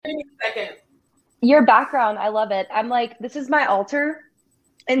Your background, I love it. I'm like, this is my altar.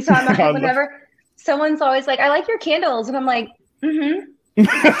 And so whenever someone's always like, I like your candles. And I'm like, mm-hmm.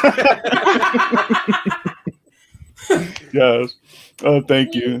 Yes. Oh,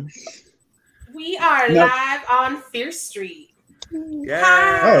 thank you. We are live on Fierce Street. Yay.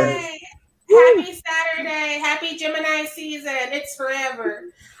 Hi. Oh. Happy Saturday. Happy Gemini season. It's forever.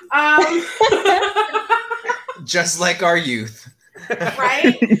 Just like our youth.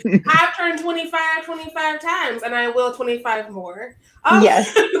 Right? I've turned 25 times, and I will 25 more.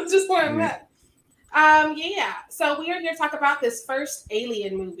 Yes. Just where I'm at. Yeah. So we are here to talk about this first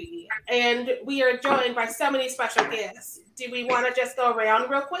Alien movie, and we are joined by so many special guests. Do we want to just go around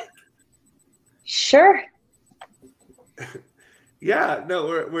real quick? Sure. Yeah,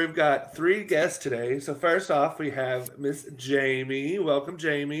 no, we've got 3 guests today. So first off, we have Miss Jamie. Welcome,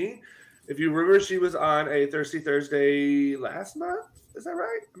 Jamie. If you remember, she was on a Thirsty Thursday last month. Is that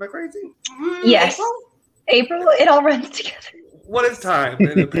right? Am I crazy? Yes. April, it all runs together. What is time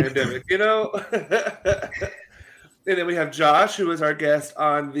in a pandemic, you know? And then we have Josh, who is our guest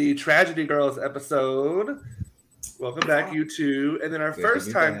on the Tragedy Girls episode. Welcome back, you two. And then our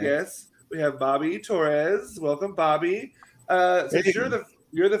first-time guest, we have Bobby Torres. Welcome, Bobby. Since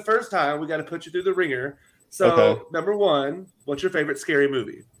you're the first time, we got to put you through the ringer. So, Number 1, what's your favorite scary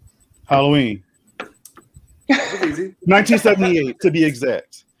movie? Halloween. That was easy. 1978, to be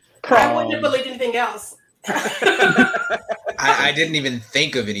exact. I wouldn't have believed anything else. I didn't even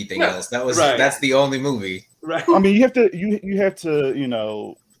think of anything else. That's the only movie. Right. I mean, you have to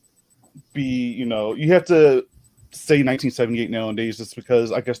say 1978 nowadays, just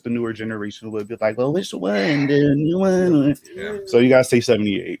because I guess the newer generation would be like, well, which one? The new one? Yeah. So you gotta say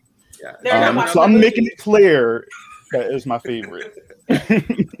 78. Yeah. So I'm making it clear that is my favorite. They're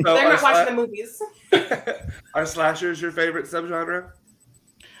not watching the movies. Are slashers your favorite subgenre?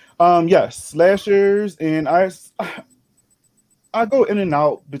 Yes, slashers, and I go in and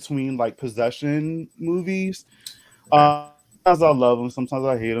out between like possession movies. Sometimes I love them, sometimes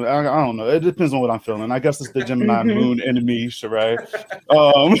I hate them. I don't know. It depends on what I'm feeling. I guess it's the Gemini moon enemy, Sharai.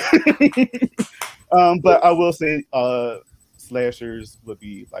 But I will say, slashers would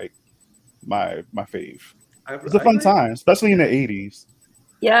be like my fave. It's a fun time, especially in the 80s.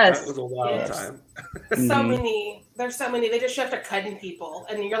 Yes. That was a wild time. So many. There's so many. They just show up to cutting people,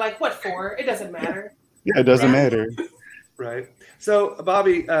 and you're like, "What for?" It doesn't matter. Yeah, it doesn't matter. Right. So,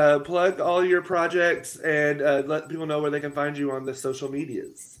 Bobby, plug all your projects and let people know where they can find you on the social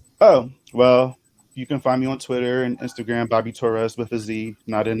medias. Oh, well, you can find me on Twitter and Instagram, Bobby Torres with a Z,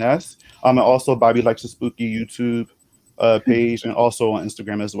 not an S. And also Bobby Likes a Spooky YouTube page, and also on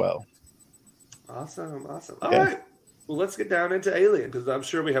Instagram as well. Awesome. All right. Well, let's get down into Alien, because I'm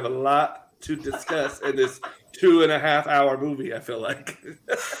sure we have a lot to discuss in this 2.5-hour movie, I feel like.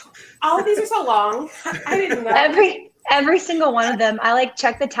 All of these are so long. I didn't know. Every single one of them, I like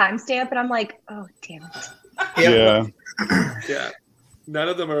check the timestamp and I'm like, oh, damn it. Yeah. Yeah. None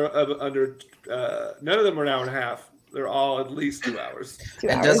of them are none of them are an hour and a half. They're all at least 2 hours.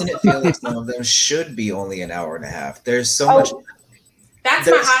 And doesn't it feel like some of them should be only an hour and a half? There's so much. That's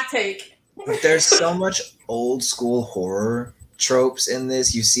my hot take. There's so much old school horror tropes in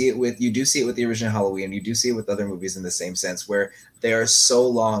this. You do see it with the original Halloween. You do see it with other movies in the same sense, where they are so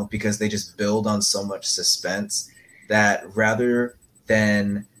long because they just build on so much suspense that rather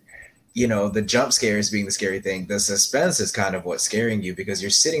than, the jump scares being the scary thing, the suspense is kind of what's scaring you, because you're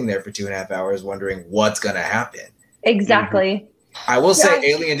sitting there for 2.5 hours wondering what's going to happen. Exactly. I will say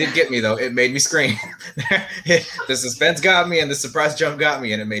Alien did get me, though. It made me scream. The suspense got me, and the surprise jump got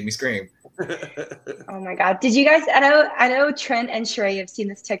me, and it made me scream. Oh my God. Did you guys, I know Trent and Sharai have seen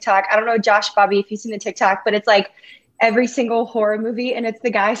this TikTok. I don't know, Josh, Bobby, if you've seen the TikTok, but it's like every single horror movie, and it's the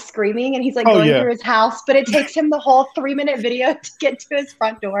guy screaming, and he's like going through his house, but it takes him the whole 3-minute video to get to his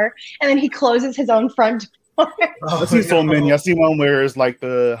front door, and then he closes his own front door. I've seen so many. I see one where it's like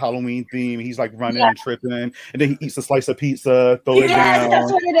the Halloween theme. He's like running and tripping, and then he eats a slice of pizza, throw it down.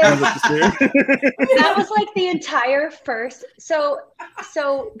 That's what it is. That was like the entire first. So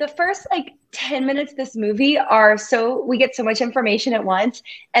the first like 10 minutes of this movie we get so much information at once,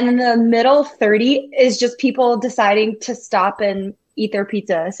 and then the middle 30 is just people deciding to stop and eat their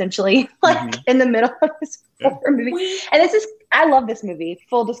pizza, essentially, like in the middle of this horror movie. And I love this movie,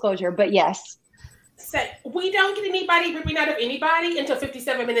 full disclosure, but yes. So we don't get anybody ripping out of anybody until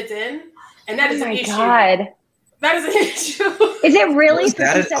 57 minutes in, and that is an issue. God. That is an issue. Is it really Was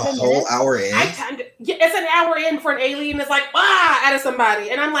that 57 a whole minutes? hour in? It's an hour in for an alien that's like, out of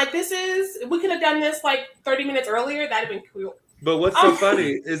somebody. And I'm like, we could have done this like 30 minutes earlier. That'd have been cool. But what's so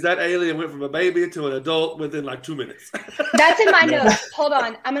funny is that alien went from a baby to an adult within like 2 minutes. That's in my notes. Hold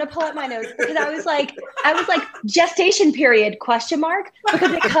on. I'm going to pull up my notes because I was like gestation period ? Because it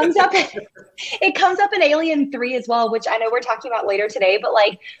comes up in Alien 3 as well, which I know we're talking about later today, but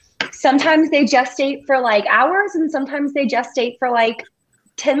like sometimes they gestate for like hours and sometimes they gestate for like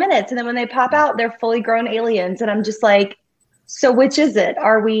 10 minutes. And then when they pop out, they're fully grown aliens. And I'm just like, so which is it?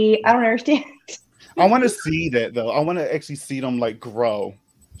 I don't understand. I want to see that though. I want to actually see them like grow,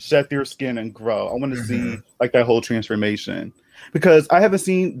 shed their skin and grow. I want to see like that whole transformation because I haven't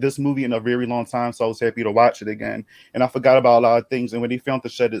seen this movie in a very long time. So I was happy to watch it again. And I forgot about a lot of things. And when they found the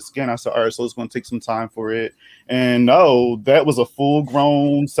shedded skin, I said, all right, so it's going to take some time for it. And no, that was a full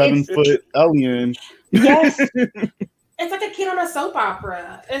grown 7-foot alien. Yes. It's like a kid on a soap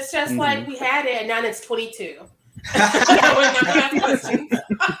opera. It's just like we had it and now it's 22.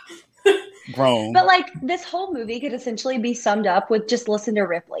 Grown. But like this whole movie could essentially be summed up with just listen to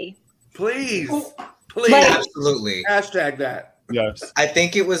Ripley. Please. Like, Absolutely. Hashtag that. Yes. I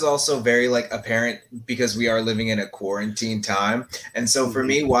think it was also very like apparent because we are living in a quarantine time. And so for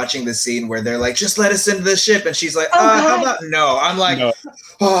me watching the scene where they're like, just let us into the ship. And she's like, how about no? I'm like,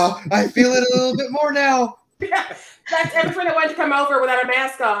 oh, I feel it a little bit more now. Yeah. That's every friend that wanted to come over without a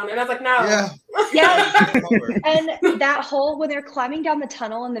mask on. And I was like, no. Yeah. And that whole, when they're climbing down the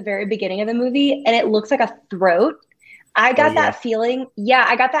tunnel in the very beginning of the movie and it looks like a throat, I got that feeling. Yeah,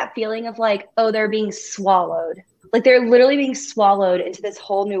 I got that feeling of like, oh, they're being swallowed. Like they're literally being swallowed into this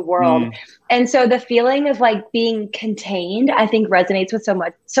whole new world. And so the feeling of like being contained, I think resonates with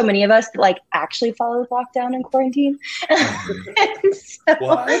so many of us that like actually followed lockdown and quarantine. And so,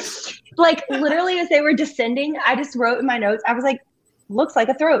 What? like literally as they were descending, I just wrote in my notes, I was like, looks like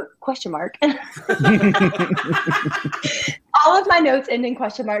a throat, ? All of my notes end in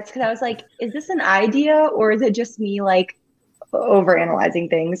question marks because I was like, is this an idea or is it just me like overanalyzing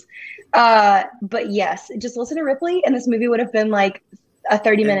things? But yes, just listen to Ripley and this movie would have been like a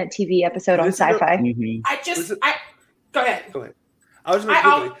 30-minute TV episode on Sci-Fi. Go ahead. I was just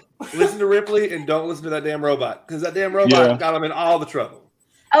going to listen to Ripley and don't listen to that damn robot because that damn robot got him in all the trouble.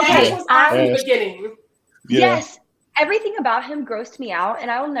 Okay, Ash was off in the beginning. Yes, everything about him grossed me out,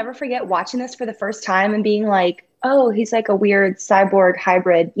 and I will never forget watching this for the first time and being like, "Oh, he's like a weird cyborg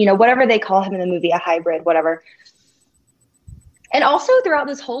hybrid, whatever they call him in the movie, a hybrid, whatever." And also throughout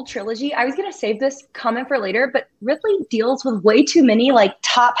this whole trilogy, I was gonna save this comment for later, but Ripley deals with way too many like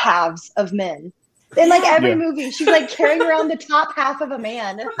top halves of men. In like every movie, she's like carrying around the top half of a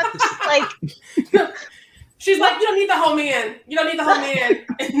man. Like. She's like, you don't need the whole man. You don't need the whole man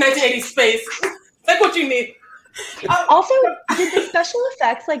in 1980s space. Like what you need. Also, did the special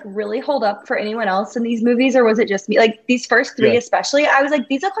effects like really hold up for anyone else in these movies, or was it just me? Like these first three, especially, I was like,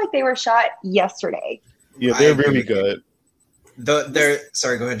 these look like they were shot yesterday. Yeah, they're really good.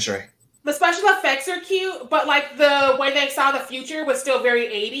 Sorry, go ahead, Sharai. The special effects are cute, but like the way they saw the future was still very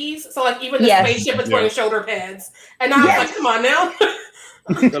 80s. So like even the spaceship is wearing shoulder pads, and I was like, come on now.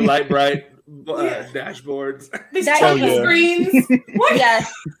 The light bright dashboards. These chunky screens. What? Yes.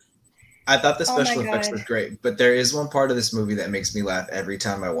 I thought the special effects were great, but there is one part of this movie that makes me laugh every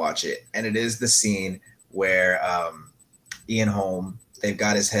time I watch it, and it is the scene where Ian Holm, they've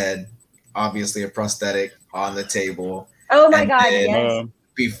got his head, obviously a prosthetic, on the table. Oh my God, yes.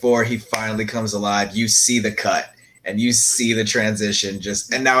 Before he finally comes alive, you see the cut, and you see the transition,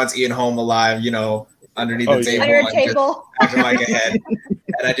 and now it's Ian Holm alive, underneath the table. Under a table. Acting like a head.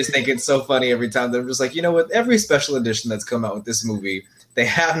 And I just think it's so funny every time that I'm just like, with every special edition that's come out with this movie, they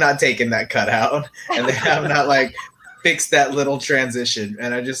have not taken that cut out and they have not like fixed that little transition.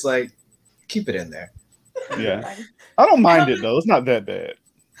 And I just like, keep it in there. Yeah. I don't mind it though. It's not that bad.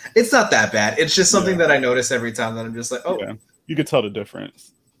 It's not that bad. It's just something that I notice every time that I'm just like, oh. Yeah. You can tell the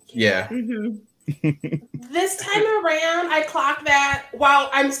difference. Yeah. Mm-hmm. This time around, I clocked that while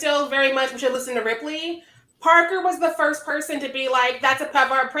I'm still very much, we should listen to Ripley, Parker was the first person to be like, that's a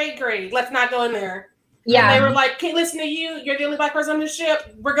Pevard pay grade. Let's not go in there. Yeah. And they were like, can't listen to you. You're the only black person on the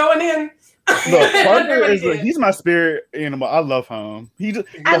ship. We're going in. Look, Parker he's my spirit animal. I love him. He just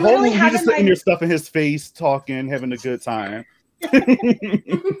sitting there stuffing his face, talking, having a good time.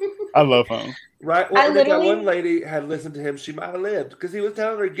 I love him. Right. Well, that one lady had listened to him, she might have lived because he was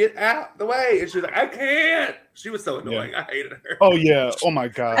telling her, get out the way. And she was like, I can't. She was so annoying. I hated her. Oh, yeah. Oh, my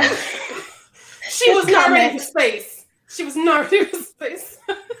God. She was not ready for space. She was not ready for space.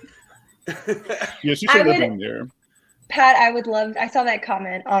 Yeah, she should have been there. Pat, I saw that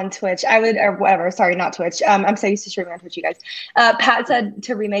comment on Twitch. Or whatever, sorry, not Twitch. I'm so used to streaming on Twitch, you guys. Pat said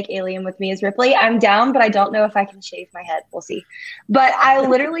to remake Alien with me as Ripley. I'm down, but I don't know if I can shave my head. We'll see. But I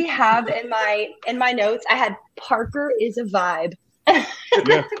literally have in my notes, I had Parker is a vibe.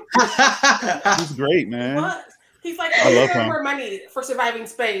 Yeah. He's great, man. What? He's like, I love him. more money for surviving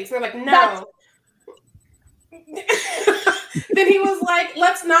space. They're like, no. Then he was like,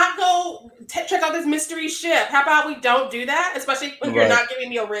 let's not go check out this mystery ship. How about we don't do that? Especially when you're not giving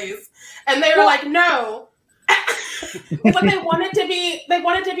me a raise. And they were like, no. But they wanted to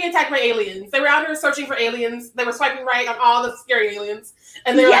be attacked by aliens. They were out here searching for aliens. They were swiping right on all the scary aliens.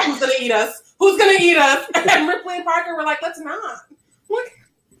 And they were like, who's gonna eat us? Who's gonna eat us? And Ripley and Parker were like, let's not. What?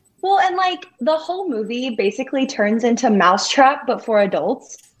 Well, and like the whole movie basically turns into Mousetrap, but for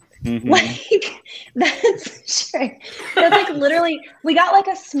adults. Mm-hmm. Like that's like literally we got like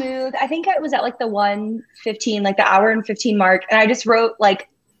a smooth, I think it was at like the 1:15, like the hour and 15 mark, and I just wrote like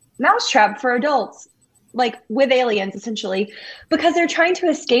Mousetrap for adults, like with aliens essentially, because they're trying to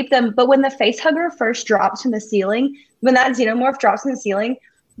escape them. But when the face hugger first drops from the ceiling, when that xenomorph drops from the ceiling,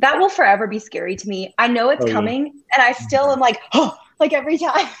 that will forever be scary to me. I know it's coming, and I still am like, oh, like every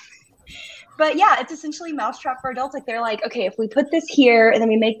time. But yeah, it's essentially Mousetrap for adults. Like they're like, okay, if we put this here and then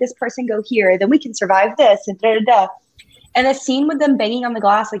we make this person go here, then we can survive this and da da da. And the scene with them banging on the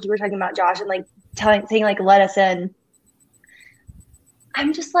glass, like you were talking about, Josh, and like saying like, let us in.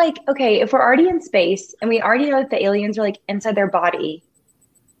 I'm just like, okay, if we're already in space and we already know that the aliens are like inside their body,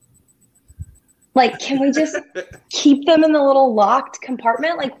 like, can we just keep them in the little locked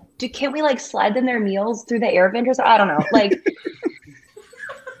compartment? Like, can't we like slide them their meals through the air vent or something? I don't know. like.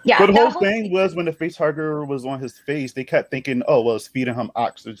 Yeah, but the whole thing was when the face hugger was on his face, they kept thinking, oh, well, it's feeding him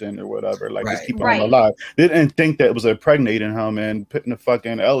oxygen or whatever, like just keeping him alive. They didn't think that it was impregnating him and putting a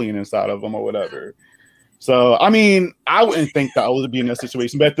fucking alien inside of him or whatever. So, I mean, I wouldn't think that I would be in that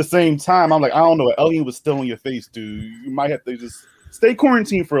situation. But at the same time, I'm like, I don't know, an alien was still on your face, dude. You might have to just stay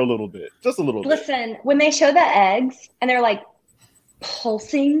quarantined for a little bit, just a little bit. Listen, when they show the eggs and they're like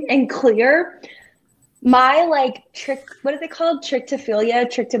pulsing and clear, my like what are they called? Trichophilia,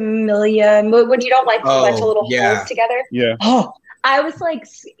 when you don't like a bunch of little holes together. Yeah. Oh, I was like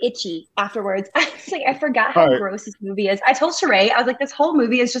itchy afterwards. I was like, I forgot how gross this movie is. I told Sharai, I was like, this whole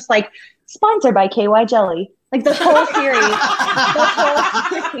movie is just like sponsored by KY Jelly. Like the whole series.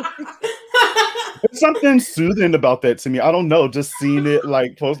 There's something soothing about that to me. I don't know, just seeing it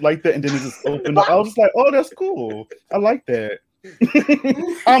like post like that and then it just opened up. I was just like, oh, that's cool. I like that.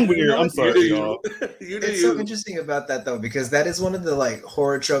 I'm weird. I'm sorry, y'all. It's so interesting about that though, because that is one of the like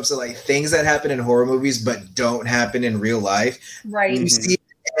horror tropes of like things that happen in horror movies but don't happen in real life. Right. You see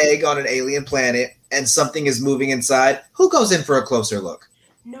an egg on an alien planet and something is moving inside. Who goes in for a closer look?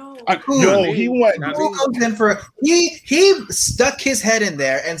 No. He went. Who goes in for he stuck his head in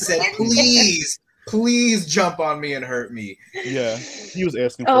there and said, please jump on me and hurt me. Yeah, he was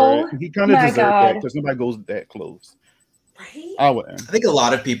asking for it. He kind of deserved that because nobody goes that close. Right? I think a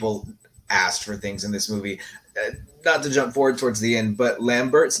lot of people asked for things in this movie. Not to jump forward towards the end, but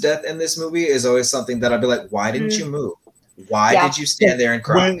Lambert's death in this movie is always something that I'd be like, why didn't you move? Why did you stand there and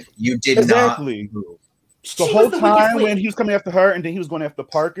cry? You did not move. The whole time when he was coming after her and then he was going after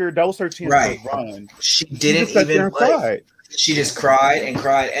Parker, that was her chance to run. She didn't even like, she just cried and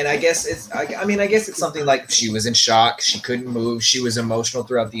cried. And I guess it's something like she was in shock. She couldn't move. She was emotional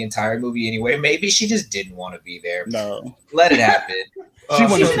throughout the entire movie anyway. Maybe she just didn't want to be there. No. Let it happen. She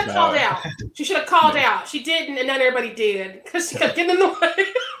should have called out. She should have called out. She didn't, and not everybody did because she kept getting in the way.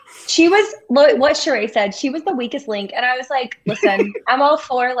 She was what Sharai said. She was the weakest link, and I was like, "Listen, I'm all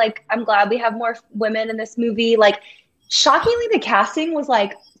for like. I'm glad we have more women in this movie. Like, shockingly, the casting was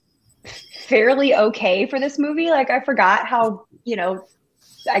like fairly okay for this movie. Like, I forgot how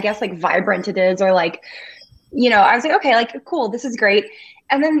I guess like vibrant it is, or like, I was like, okay, like cool, this is great.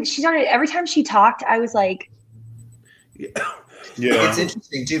 And then she started every time she talked, I was like, yeah. It's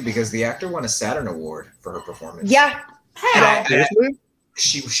interesting too because the actor won a Saturn Award for her performance. Yeah.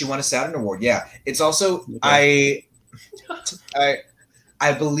 She won a Saturn Award. Yeah. It's also I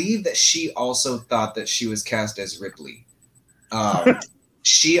believe that she also thought that she was cast as Ripley.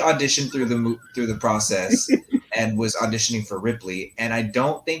 She auditioned through the process and was auditioning for Ripley, and I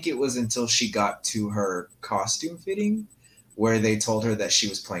don't think it was until she got to her costume fitting where they told her that she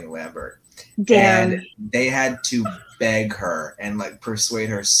was playing Lambert. Damn. And they had to beg her and like persuade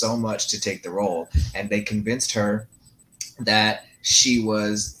her so much to take the role, and they convinced her that she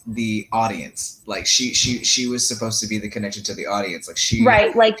was the audience. Like she was supposed to be the connection to the audience.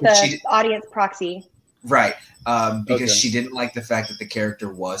 Like the audience proxy. Right. Because she didn't like the fact that the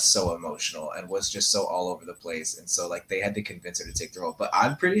character was so emotional and was just so all over the place. And so like they had to convince her to take the role. But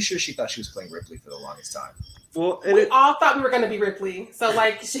I'm pretty sure she thought she was playing Ripley for the longest time. Well, we all thought we were going to be Ripley. So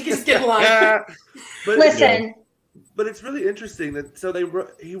like she could just get along. But listen. But it's really interesting that so they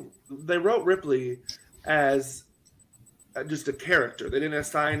wrote Ripley as just a character. They didn't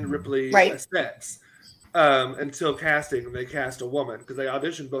assign Ripley a sex until casting. They cast a woman because they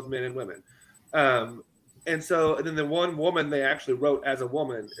auditioned both men and women. And then the one woman they actually wrote as a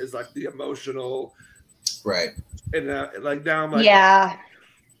woman is like the emotional, right? And like now I'm like, yeah.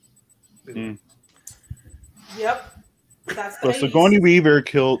 Yep. But Sigourney Weaver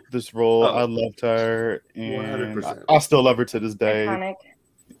killed this role. I loved her, and I still love her to this day. Iconic.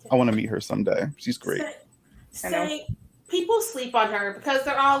 I want to meet her someday. She's great. People sleep on her because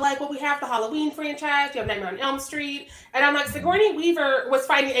they're all like, well, we have the Halloween franchise, you have Nightmare on Elm Street. And I'm like, Sigourney Weaver was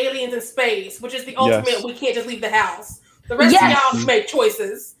fighting aliens in space, which is the ultimate, we can't just leave the house. The rest of y'all make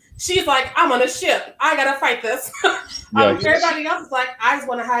choices. She's like, I'm on a ship. I got to fight this. Everybody else is like, I just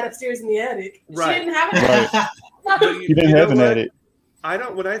want to hide upstairs in the attic. Right. She didn't have an attic. You didn't have an attic.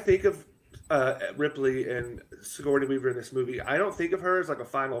 When I think of Ripley and Sigourney Weaver in this movie, I don't think of her as like a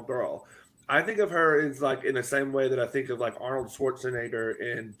final girl. I think of her as like in the same way that I think of like Arnold Schwarzenegger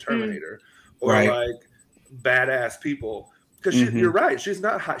in Terminator, or like badass people. Because you're right, she's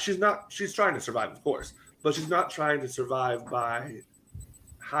trying to survive, of course, but she's not trying to survive by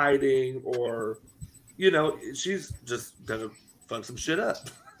hiding or, she's just gonna fuck some shit up.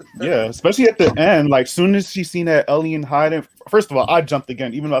 Yeah, especially at the end. Like, soon as she seen that alien hiding, first of all, I jumped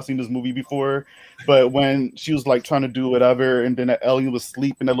again, even though I've seen this movie before. But when she was like trying to do whatever, and then that alien was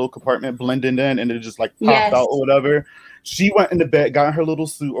asleep in that little compartment, blending in, and it just like popped out or whatever. She went in the bed, got in her little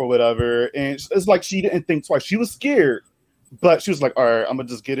suit or whatever, and it's like she didn't think twice. She was scared, but she was like, "All right, I'm gonna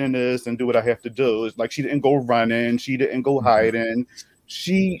just get in this and do what I have to do." It's like she didn't go running, she didn't go hiding.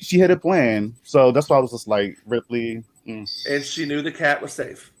 She had a plan, so that's why I was just like, Ripley. And she knew the cat was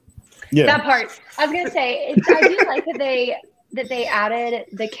safe. Yeah, that part. I was gonna say, I do like that they added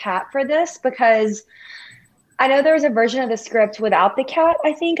the cat for this, because I know there was a version of the script without the cat.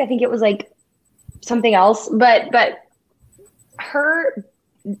 I think it was like something else, but her.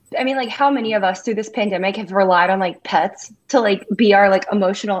 I mean, like, how many of us through this pandemic have relied on like pets to like be our like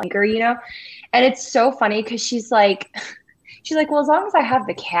emotional anchor, And it's so funny because she's like, well, as long as I have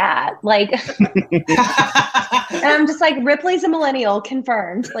the cat, like, and I'm just like, Ripley's a millennial,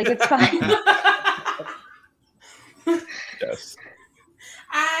 confirmed. Like, it's fine. Yes.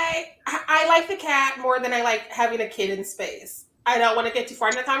 I like the cat more than I like having a kid in space. I don't want to get too far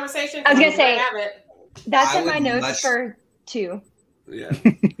in the conversation. I was gonna say that's in my notes for 2. Yeah.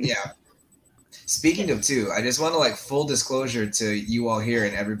 Yeah. Speaking of 2, I just want to like full disclosure to you all here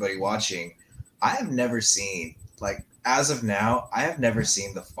and everybody watching. I have never seen, like, as of now, I have never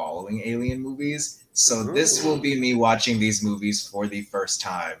seen the following Alien movies. So this will be me watching these movies for the first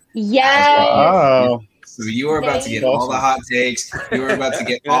time. Yes. Wow. So you are about to get all the hot takes. You are about to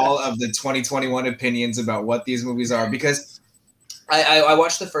get all of the 2021 opinions about what these movies are. Because I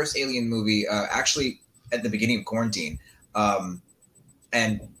watched the first Alien movie actually at the beginning of quarantine,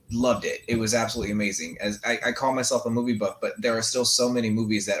 and loved it. It was absolutely amazing. As I call myself a movie buff, but there are still so many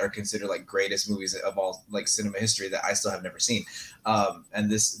movies that are considered like greatest movies of all like cinema history that I still have never seen. And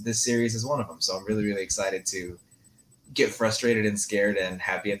this series is one of them. So I'm really, really excited to get frustrated and scared and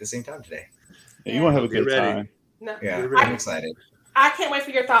happy at the same time today. Yeah, you want to have a good time. No. Yeah, I'm excited. I can't wait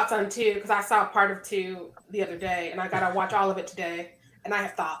for your thoughts on 2 because I saw part of 2 the other day and I gotta watch all of it today. And I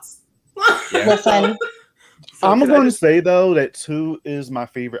have thoughts. Yeah. Listen. I'm going to say though that 2 is my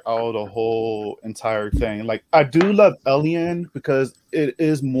favorite out of the whole entire thing. Like, I do love Alien because it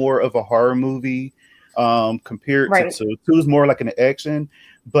is more of a horror movie compared to 2. 2 is more like an action,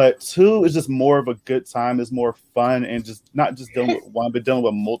 but 2 is just more of a good time. It's more fun and just not just dealing with one, but dealing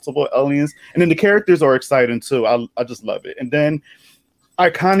with multiple aliens. And then the characters are exciting too. I just love it. And then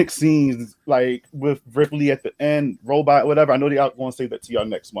iconic scenes like with Ripley at the end, robot, whatever. I know they're going to say that to y'all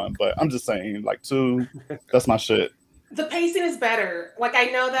next one, but I'm just saying, like, 2, that's my shit. The pacing is better. Like, I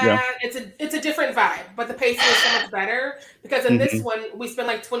know that it's a different vibe, but the pacing is so much better because in this one we spent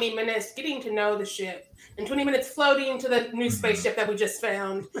like 20 minutes getting to know the ship and 20 minutes floating to the new spaceship that we just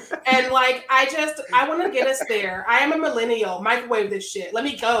found. And like, I want to get us there. I am a millennial. Microwave this shit. Let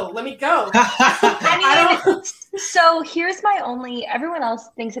me go. So here's my only. Everyone else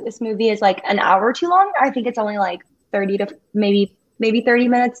thinks that this movie is like an hour too long. I think it's only like 30 to maybe 30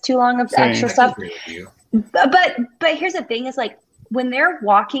 minutes too long of extra stuff. But here's the thing: is like when they're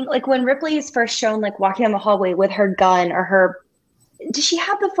walking, like when Ripley is first shown like walking down the hallway with her gun or her. Does she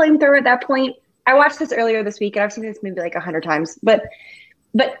have the flamethrower at that point? I watched this earlier this week, and I've seen this movie like 100 times. But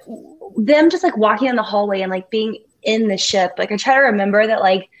them just like walking in the hallway and like being in the ship, like I try to remember that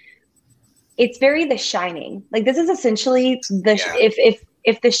like it's very The Shining. Like this is essentially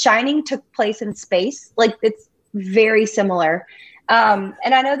if The Shining took place in space, like it's very similar. And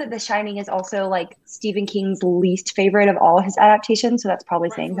I know that The Shining is also like Stephen King's least favorite of all his adaptations, so that's probably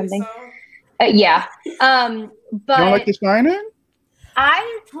saying something. Yeah. But you don't like The Shining?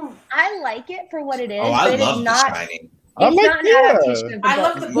 I like it for what it is. Oh, I but love it's not, The Shining. It's not an adaptation of the book. I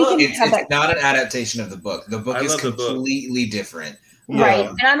love the book. It's not an adaptation of the book. The book is completely different. Right.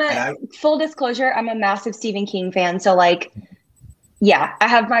 And full disclosure, I'm a massive Stephen King fan. So like, yeah, I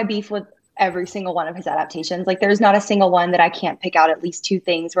have my beef with every single one of his adaptations. Like there's not a single one that I can't pick out at least two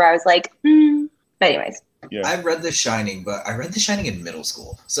things where I was like, But anyways. Yeah. I read The Shining, but I read The Shining in middle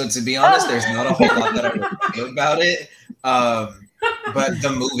school. So to be honest, there's not a whole lot that I remember about it. But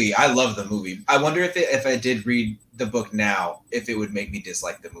the movie, I love the movie. I wonder if I did read the book now, if it would make me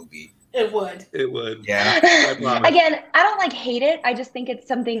dislike the movie. It would. It would. Yeah. Again, I don't like hate it. I just think it's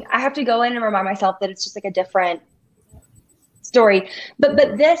something I have to go in and remind myself that it's just like a different story. But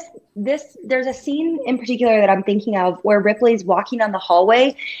this there's a scene in particular that I'm thinking of where Ripley's walking down the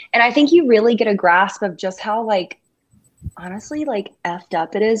hallway, and I think you really get a grasp of just how like honestly like effed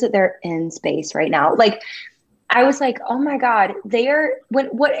up it is that they're in space right now. Like I was like, oh my God,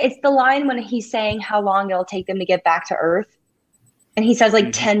 it's the line when he's saying how long it'll take them to get back to Earth. And he says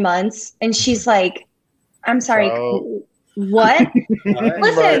like 10 months. And she's like, I'm sorry, what?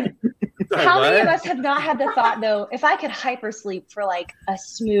 Listen, how many of us have not had the thought though, if I could hypersleep for like a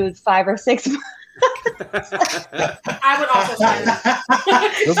smooth 5 or 6 months? I would also say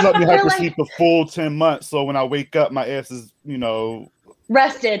that. Just let me hypersleep a full 10 months. So when I wake up, my ass is,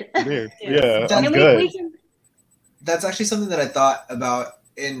 rested. Weird. Yeah, I'm and good. That's actually something that I thought about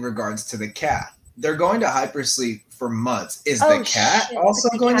in regards to the cat. They're going to hypersleep for months. Is the cat also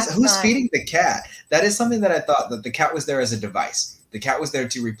going to? Who's feeding the cat? That is something that I thought, that the cat was there as a device. The cat was there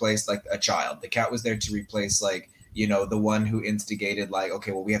to replace like a child. The cat was there to replace like, the one who instigated like,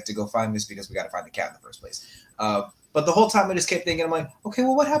 okay, well, we have to go find this because we got to find the cat in the first place. But the whole time I just kept thinking, I'm like, okay,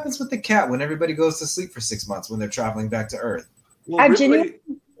 well, what happens with the cat when everybody goes to sleep for 6 months when they're traveling back to Earth? Well, I've genuinely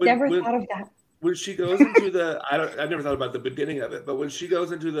never thought of that. When she goes into I never thought about the beginning of it, but when she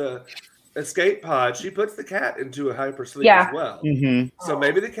goes into the escape pod, she puts the cat into a hypersleep as well. Mm-hmm. So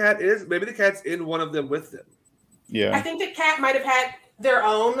maybe the cat's in one of them with them. Yeah. I think the cat might have had their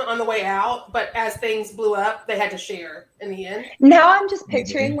own on the way out, but as things blew up, they had to share in the end. Now I'm just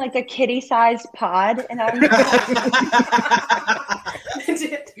picturing like a kitty-sized pod, and I'm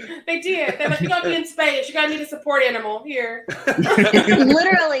They did. They're like, you're gonna be in space. You're gonna need a support animal here.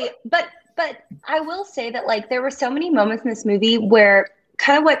 literally. But I will say that like there were so many moments in this movie where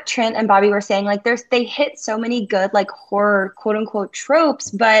kind of what Trent and Bobby were saying, like they hit so many good like horror quote unquote tropes,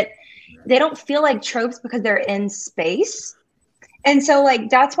 but they don't feel like tropes because they're in space. And so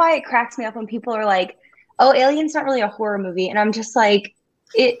like that's why it cracks me up when people are like, oh, Alien's not really a horror movie. And I'm just like,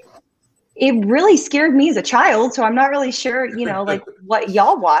 it really scared me as a child. So I'm not really sure, like what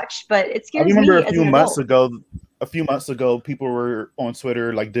y'all watched, but it scares me. I remember as a few months ago, people were on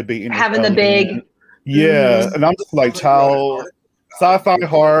Twitter like debating having the big. Yeah. And I'm just like, child, sci-fi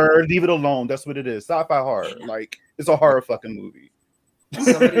horror, leave it alone. That's what it is. Sci-fi horror. Like it's a horror fucking movie.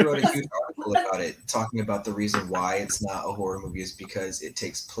 Somebody wrote a huge article about it, talking about the reason why it's not a horror movie is because it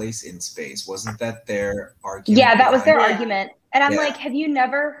takes place in space. Wasn't that their argument? Yeah, that was their argument. And I'm like, have you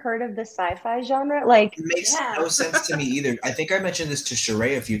never heard of the sci-fi genre? Like, it makes no sense to me either. I think I mentioned this to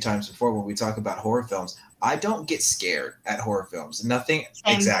Sharai a few times before when we talk about horror films. I don't get scared at horror films. Nothing.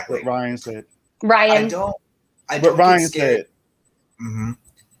 Same. Exactly. What Ryan said. I don't Ryan get scared. said. Mm-hmm.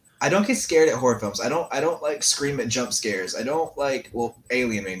 I don't get scared at horror films. I don't like scream at jump scares. I don't like,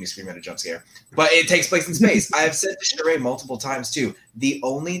 Alien made me scream at a jump scare, but it takes place in space. I have said to Sharai multiple times too, the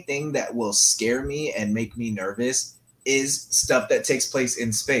only thing that will scare me and make me nervous is stuff that takes place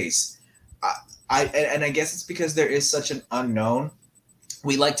in space. I guess it's because there is such an unknown.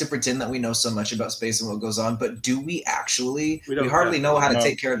 We like to pretend that we know so much about space and what goes on, but do we actually? We hardly know how to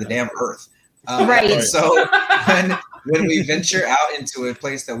take care of the damn Earth. Right. So when we venture out into a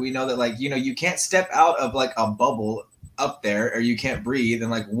place that we know that, like, you can't step out of like a bubble up there, or you can't breathe,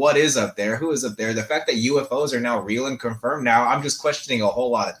 and like, what is up there? Who is up there? The fact that UFOs are now real and confirmed now, I'm just questioning a whole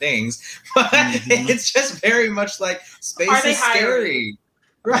lot of things. But it's just very much like space is scary.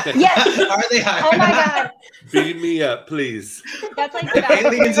 Right. Yes. Are they hiring? Oh my God. Beat me up, please. That's like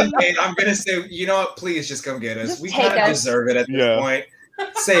Aliens invade. I'm gonna say, you know what? Please just come get us. Just We kind of deserve it at this point.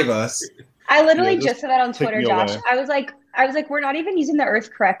 Save us. I literally just said that on Twitter, Josh. Away. I was like, we're not even using the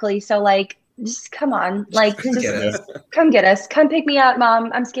Earth correctly. So like, Just come on, like, Come just get us. come get us. Come pick me up,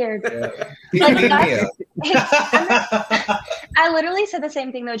 Mom. I'm scared. Yeah. Like, Pick me up. I literally said the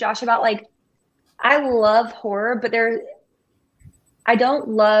same thing though, Josh, about like, I love horror, but I don't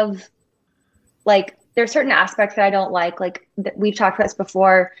love, like, there's certain aspects that I don't like we've talked about this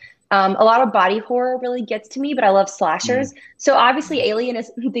before. A lot of body horror really gets to me, but I love slashers. So obviously Alien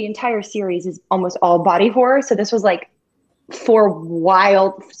is, the entire series is almost all body horror. So this was like 6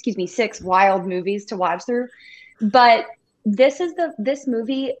 wild movies to watch through. But this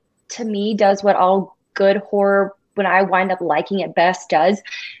movie to me does what all good horror, when I wind up liking it best, does.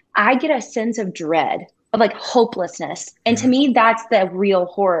 I get a sense of dread, of like hopelessness. And to me, that's the real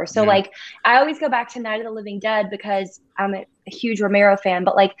horror. So like, I always go back to Night of the Living Dead because I'm a huge Romero fan,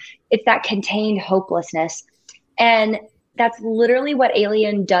 but like, it's that contained hopelessness. And that's literally what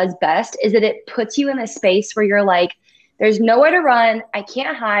Alien does best, is that it puts you in a space where you're like, there's nowhere to run. I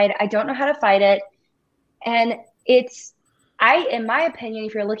can't hide. I don't know how to fight it. And in my opinion,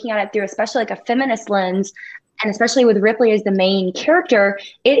 if you're looking at it through especially like a feminist lens, and especially with Ripley as the main character,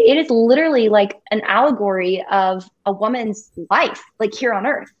 it is literally like an allegory of a woman's life, like here on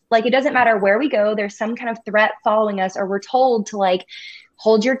Earth. Like, it doesn't matter where we go, there's some kind of threat following us, or we're told to like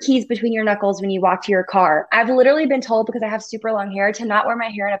hold your keys between your knuckles when you walk to your car. I've literally been told, because I have super long hair, to not wear my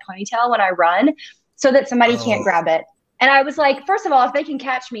hair in a ponytail when I run so that somebody can't grab it. And I was like, first of all, if they can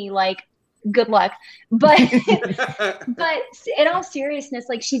catch me, like, good luck. But but in all seriousness,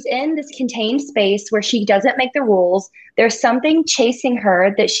 like, she's in this contained space where she doesn't make the rules. There's something chasing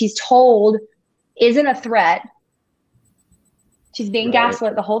her that she's told isn't a threat. She's being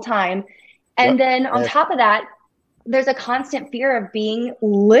gaslit the whole time. And then on top of that, there's a constant fear of being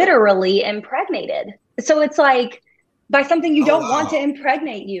literally impregnated. So it's like, by something you don't want to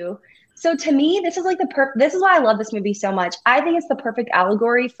impregnate you. So to me, this is like this is why I love this movie so much. I think it's the perfect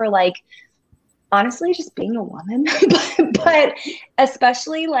allegory for, like, honestly, just being a woman, but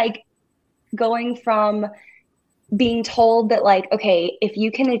especially like going from being told that, like, okay, if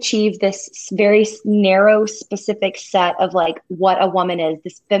you can achieve this very narrow, specific set of like what a woman is,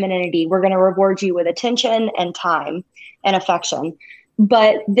 this femininity, we're going to reward you with attention and time and affection.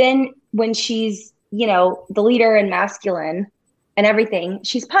 But then when she's, you know, the leader and masculine and everything,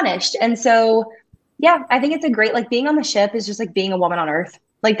 she's punished. And so, yeah, I think it's a great, like, being on the ship is just like being a woman on Earth.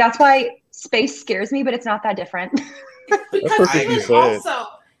 Like, that's why space scares me, but it's not that different. Because even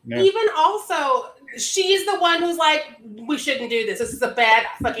also, she's the one who's like, we shouldn't do this. This is a bad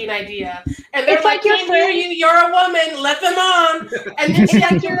fucking idea. And they're like, can't hear you. You're a woman. Let them on. And then she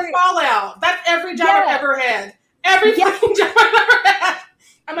has to do the fallout. That's every job I've ever had. Every fucking job I've ever had.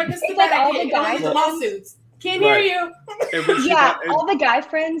 I'm like, this is a bad idea. You don't need the lawsuits. Can't hear you. All the guy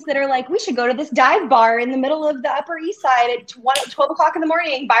friends that are like, we should go to this dive bar in the middle of the Upper East Side at 12 o'clock in the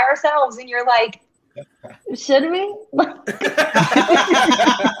morning by ourselves. And you're like, should we?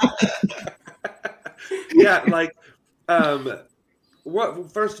 Yeah, like,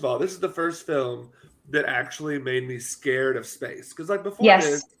 first of all, this is the first film that actually made me scared of space. Because, like,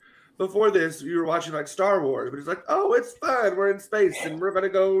 before this, you were watching, like, Star Wars, but it's like, oh, it's fun. We're in space and we're going to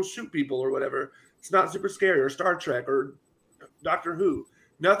go shoot people or whatever. It's not super scary, or Star Trek or Doctor Who.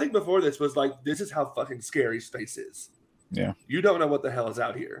 Nothing before this was like, this is how fucking scary space is. Yeah. You don't know what the hell is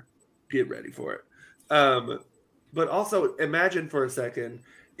out here. Get ready for it. But also imagine for a second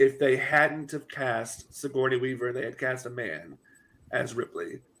if they hadn't have cast Sigourney Weaver and they had cast a man as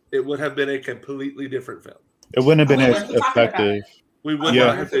Ripley, it would have been a completely different film. It wouldn't have been as effective. We would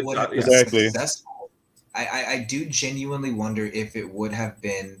not have been exactly. Successful. I do genuinely wonder if it would have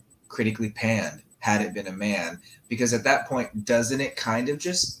been critically panned had it been a man, because at that point, doesn't it kind of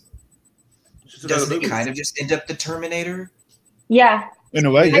just end up the Terminator? Yeah, in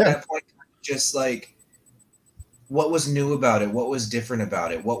a way, yeah. At that point, just like, what was new about it? What was different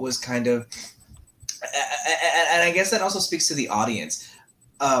about it? What was kind of, and I guess that also speaks to the audience,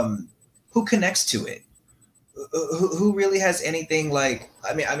 who connects to it, who really has anything like.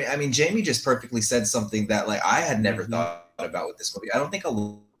 I mean, Jamie just perfectly said something that, like, I had never thought about with this movie. I don't think a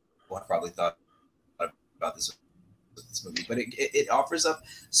lot probably thought about this movie, but it offers up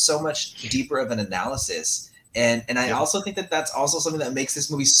so much deeper of an analysis, and I also think that that's also something that makes this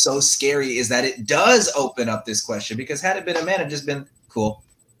movie so scary, is that it does open up this question, because had it been a man, it'd just been cool,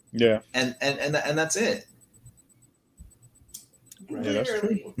 and that's it. Right. Yeah, that's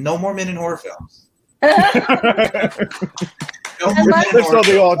true. No more men in horror films.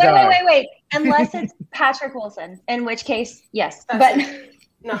 Wait. Unless it's Patrick Wilson, in which case, yes. But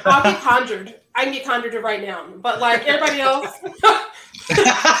no, I'll get conjured. I can get conjured right now. But like everybody else.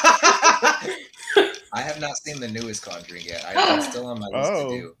 I have not seen the newest Conjuring yet. It's still on my list to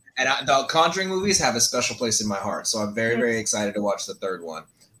do. And the Conjuring movies have a special place in my heart, so I'm very, very excited to watch the third one.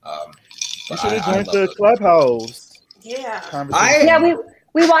 You should have joined the Clubhouse. Yeah.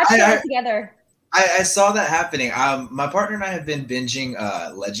 We watched it all together. I saw that happening. My partner and I have been binging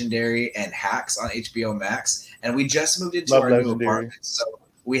Legendary and Hacks on HBO Max, and we just moved into our new apartment. So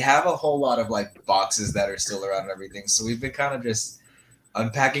we have a whole lot of like boxes that are still around and everything. So we've been kind of just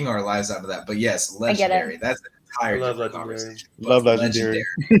unpacking our lives out of that. But yes, Legendary. That's an entire different conversation. Love Legendary.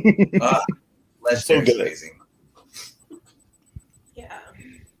 Legendary is amazing. Yeah.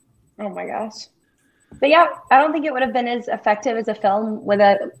 Oh my gosh. But yeah, I don't think it would have been as effective as a film with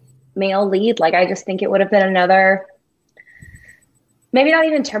a male lead. Like, I just think it would have been another, maybe not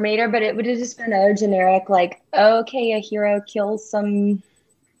even Terminator, but it would have just been a generic, like, okay, a hero kills some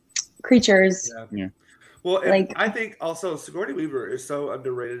creatures. Yeah. Well, like, I think also Sigourney Weaver is so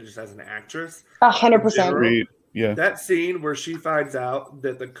underrated just as an actress. 100%. Yeah. That scene where she finds out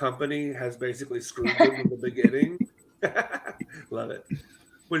that the company has basically screwed them from the beginning. Love it.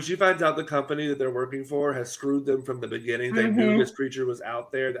 When she finds out the company that they're working for has screwed them from the beginning, they knew this creature was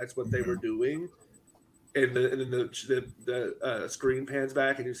out there. That's what they were doing. And then the screen pans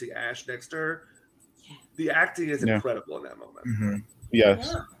back and you see Ash next to her. The acting is incredible in that moment. Mm-hmm. Yes.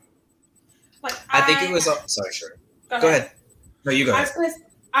 Yeah. Like, I think it was. Sorry, sure. Go ahead. No, you go ahead.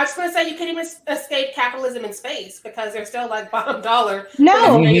 I was going to say you couldn't even escape capitalism in space because they're still like bottom dollar.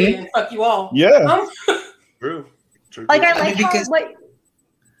 No. Fuck you all. Yeah. True. Like, I like how,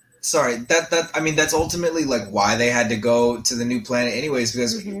 sorry, that's ultimately like why they had to go to the new planet anyways,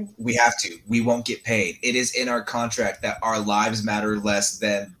 because we have to. We won't get paid. It is in our contract that our lives matter less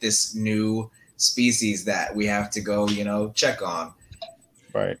than this new species that we have to go, check on.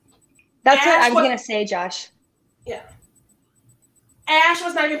 Right. That's what I was going to say, Josh. Yeah. Ash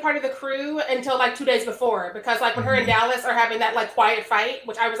was not even part of the crew until like 2 days before, because like when her and Dallas are having that like quiet fight,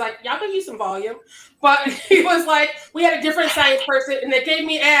 which I was like, y'all can use some volume. But he was like, we had a different science person and they gave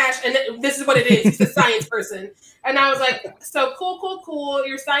me Ash and this is what it is. He's a science person. And I was like, so cool.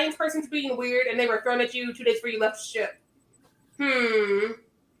 Your science person's being weird and they were thrown at you 2 days before you left the ship.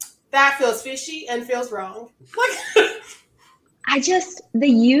 That feels fishy and feels wrong. The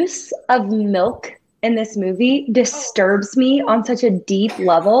use of milk in this movie disturbs me on such a deep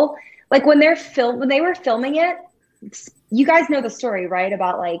level. Like when they were filming it, you guys know the story, right?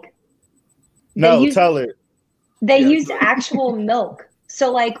 About like tell it. They used actual milk.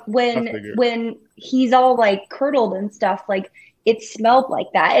 So like when he's all like curdled and stuff, like it smelled like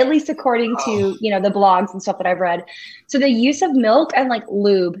that, at least according to, the blogs and stuff that I've read. So the use of milk and like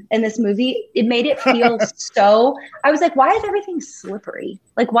lube in this movie, it made it feel so, I was like, why is everything slippery?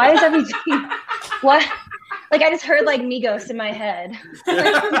 Like, why is everything, what? Like, I just heard like Migos in my head.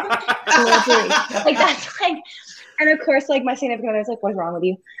 Slippery. Like that's like, and of course, like my significant other was like, what's wrong with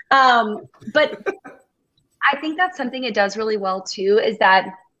you? But I think that's something it does really well too, is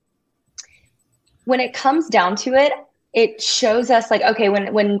that when it comes down to it, it shows us like, okay,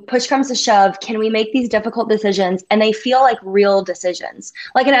 when push comes to shove, can we make these difficult decisions? And they feel like real decisions.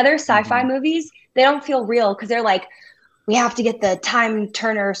 Like in other sci-fi movies, they don't feel real because they're like, we have to get the time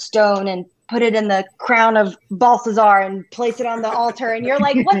turner stone and put it in the crown of Balthazar and place it on the altar. And you're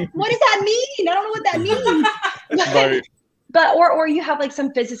like, what does that mean? I don't know what that means. But or you have like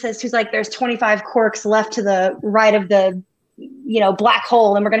some physicist who's like, there's 25 quarks left to the right of the, black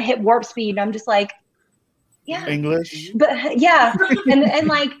hole and we're going to hit warp speed. And I'm just like, yeah, English, but yeah, and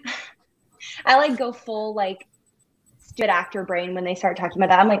like I like go full like stupid actor brain when they start talking about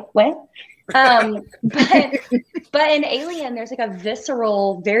that. I'm like, what? But in Alien, there's like a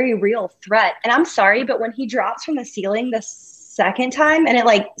visceral, very real threat. And I'm sorry, but when he drops from the ceiling the second time and it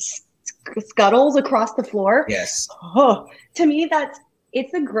like scuttles across the floor, yes, to me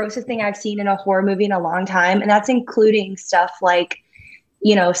it's the grossest thing I've seen in a horror movie in a long time, and that's including stuff like,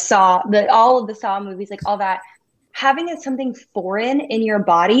 Saw, all of the Saw movies, like all that. Having something foreign in your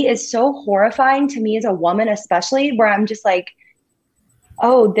body is so horrifying to me as a woman, especially, where I'm just like,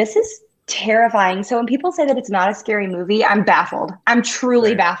 oh, this is terrifying. So when people say that it's not a scary movie, I'm baffled. I'm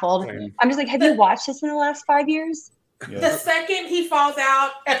truly baffled. I'm just like, have you watched this in the last 5 years? Yeah. The second he falls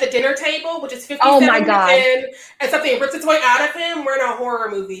out at the dinner table, which is 57 minutes in, and something rips its way out of him, we're in a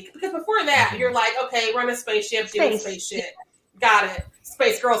horror movie. Because before that, you're like, okay, run a spaceship, do space shit. Got it.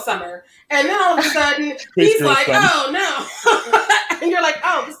 Space Girl Summer. And then all of a sudden, he's like, oh, no. And you're like,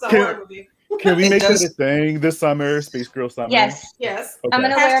 oh, this is a horror movie. Can we make it a thing this summer, Space Girl Summer? Yes. Okay. I'm going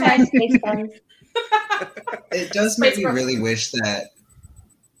to wear my space buns. It does make me really wish that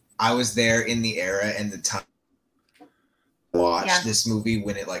I was there in the era and the time watch this movie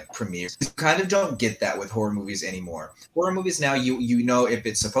when it like premieres. You kind of don't get that with horror movies anymore. Horror movies now, you know if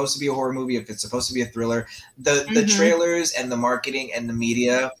it's supposed to be a horror movie, if it's supposed to be a thriller. The trailers and the marketing and the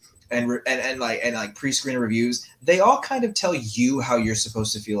media and like pre-screen reviews, they all kind of tell you how you're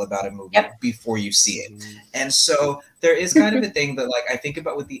supposed to feel about a movie before you see it. And so there is kind of a thing that like I think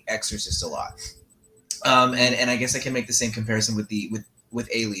about with The Exorcist a lot. And I guess I can make the same comparison with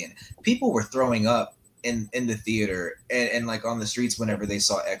Alien. People were throwing up in the theater and like on the streets whenever they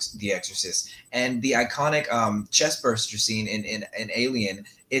saw The Exorcist. And the iconic chest burster scene in Alien,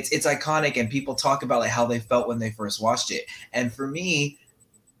 it's iconic, and people talk about like how they felt when they first watched it. And for me,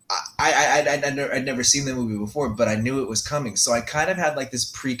 I'd never seen the movie before, but I knew it was coming. So I kind of had like this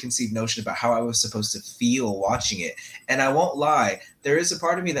preconceived notion about how I was supposed to feel watching it. And I won't lie, there is a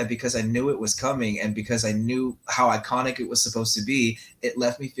part of me that because I knew it was coming and because I knew how iconic it was supposed to be, it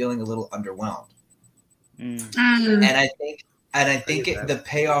left me feeling a little underwhelmed. And I think the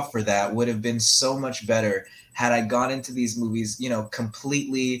payoff for that would have been so much better had I gone into these movies, you know,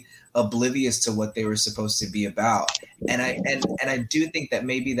 completely oblivious to what they were supposed to be about. And I do think that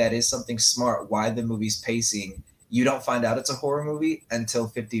maybe that is something smart, why the movie's pacing, you don't find out it's a horror movie until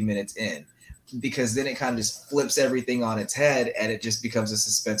 50 minutes in, because then it kind of just flips everything on its head and it just becomes a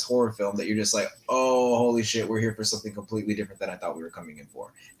suspense horror film that you're just like, oh, holy shit, we're here for something completely different than I thought we were coming in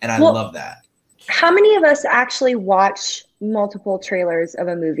for. And I love that. How many of us actually watch multiple trailers of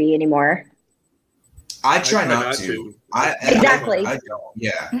a movie anymore? I try not to. Exactly. I don't.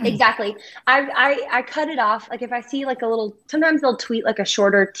 Yeah. Exactly. I cut it off. Like if I see like a little, sometimes they'll tweet like a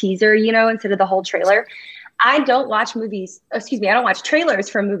shorter teaser, you know, instead of the whole trailer. I don't watch movies. Excuse me. I don't watch trailers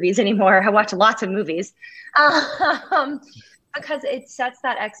for movies anymore. I watch lots of movies because it sets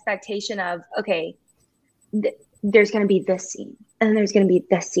that expectation of, okay, there's going to be this scene and then there's going to be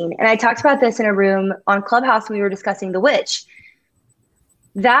this scene. And I talked about this in a room on Clubhouse when we were discussing The Witch.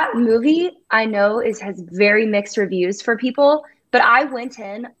 That movie, I know, has very mixed reviews for people, but I went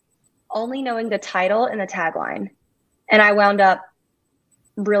in only knowing the title and the tagline, and I wound up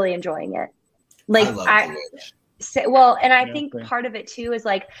really enjoying it. Like I think part of it too is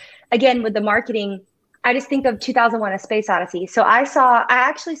like, again, with the marketing, I just think of 2001: A Space Odyssey. So I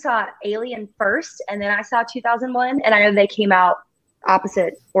actually saw Alien first, and then I saw 2001, and I know they came out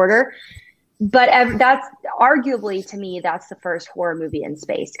opposite order. But that's arguably, to me, that's the first horror movie in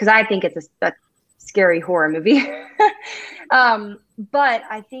space, because I think it's a scary horror movie. But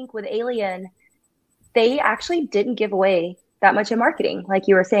I think with Alien, they actually didn't give away that much in marketing, like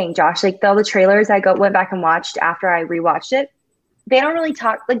you were saying, Josh. Like all the trailers I went back and watched after I rewatched it, they don't really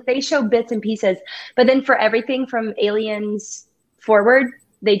talk. Like they show bits and pieces, but then for everything from Aliens forward,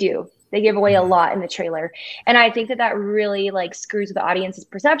 they do. They give away a lot in the trailer. And I think that really like screws with the audience's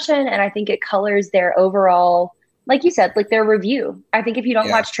perception. And I think it colors their overall, like you said, like their review. I think if you don't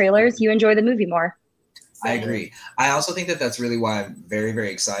watch trailers, you enjoy the movie more. I agree. I also think that that's really why I'm very,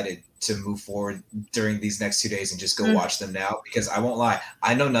 very excited to move forward during these next 2 days and just go watch them now, because I won't lie.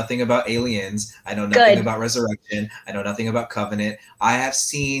 I know nothing about Aliens. I know nothing about Resurrection. I know nothing about Covenant. I have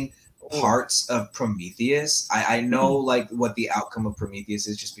seen parts of Prometheus. I know like what the outcome of Prometheus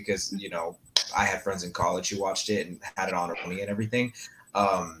is, just because, you know, I had friends in college who watched it and had it on me and everything.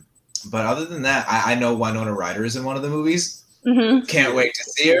 But other than that, I know Winona Ryder is in one of the movies. Can't wait to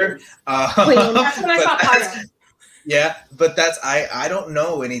see her. That's when I saw Pyro. Yeah, but I don't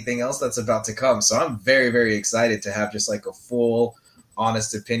know anything else that's about to come. So I'm very, very excited to have just like a full,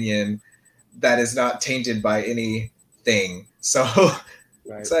 honest opinion that is not tainted by anything. So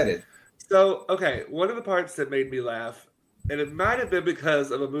excited. So, okay, one of the parts that made me laugh, and it might have been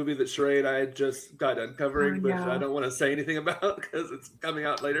because of a movie that Sharai and I just got done covering, which I don't want to say anything about because it's coming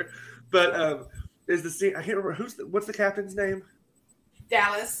out later. But is the scene, I can't remember, what's the captain's name?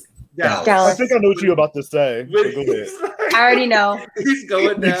 Dallas. I think I know what you're about to say. Go ahead. I already know. He's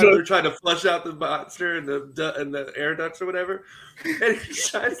going down. They're trying to flush out the monster and the air ducts or whatever. And he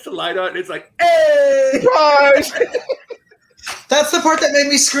shines the light on, and it's like, hey! Surprise! That's the part that made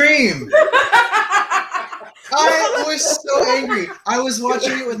me scream. I was so angry. I was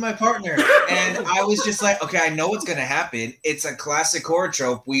watching it with my partner, and I was just like, okay, I know what's going to happen. It's a classic horror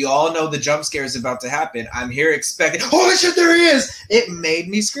trope. We all know the jump scare is about to happen. I'm here expecting, holy shit, there he is! It made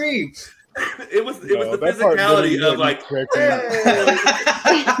me scream. It was the physicality of like,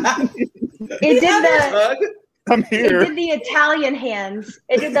 It did the... I'm here. It did the Italian hands.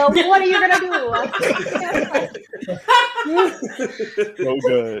 It did the, what are you going to do? So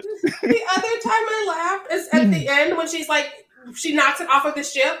good. The other time I laughed is at the end when she's like, she knocks it off of the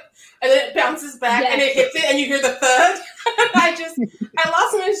ship and then it bounces back and it hits it and you hear the thud. I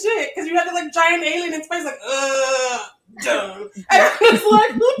lost my shit because you had the like giant alien in space like, Dumb. And I was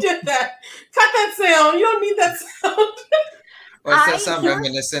like, who did that? Cut that sound. You don't need that sound. Or does that sound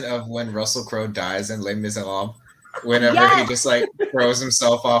reminiscent of when Russell Crowe dies in Les Miserables? Whenever he just like throws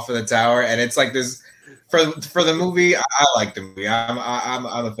himself off of the tower, and it's like this for the movie. I like the movie. I'm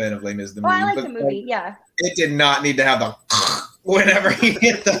a fan of Les Mis the movie. I like the movie. Yeah. It did not need to have the whenever he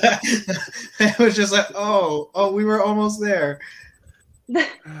hit the. It was just like, oh, we were almost there.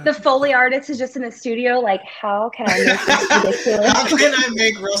 The Foley artist is just in the studio, like, how can I make this ridiculous? How can I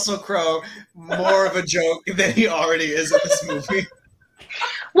make Russell Crowe more of a joke than he already is in this movie?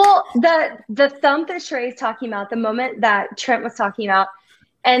 Well, the thump that Sharai is talking about, the moment that Trent was talking about,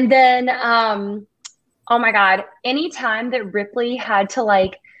 and then, oh my God, anytime that Ripley had to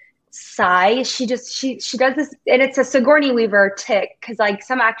like sigh, she does this, and it's a Sigourney Weaver tick, because like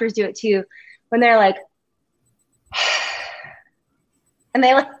some actors do it too, when they're like, and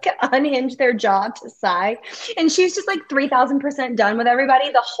they like unhinge their jaw to sigh. And she's just like 3,000% done with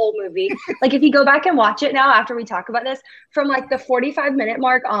everybody the whole movie. Like if you go back and watch it now after we talk about this, from like the 45-minute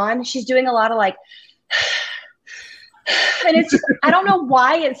mark on, she's doing a lot of like, and it's just, I don't know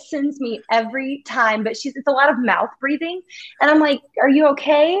why it sends me every time, but it's a lot of mouth breathing. And I'm like, are you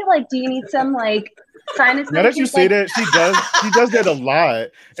okay? Like, do you need some like sinus now that you say that, she does that a lot.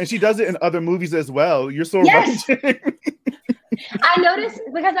 And she does it in other movies as well. You're so right. I notice,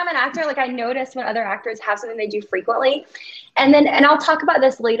 because I'm an actor, like I notice when other actors have something they do frequently. And I'll talk about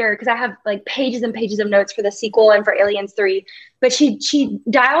this later because I have like pages and pages of notes for the sequel and for Aliens 3. But she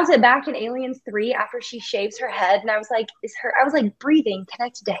dials it back in Aliens 3 after she shaves her head. And I was like, breathing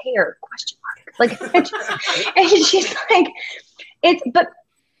connected to hair? ? Like, and she's like,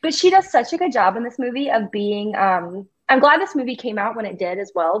 but she does such a good job in this movie of being, I'm glad this movie came out when it did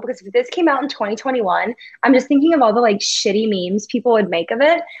as well, because if this came out in 2021, I'm just thinking of all the like shitty memes people would make of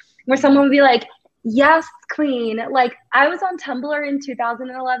it, where someone would be like, yes, queen. Like I was on Tumblr in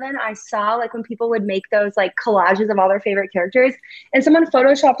 2011. I saw like when people would make those like collages of all their favorite characters, and someone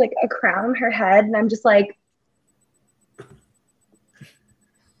photoshopped like a crown on her head. And I'm just like,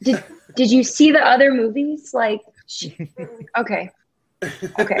 did you see the other movies? Like, okay.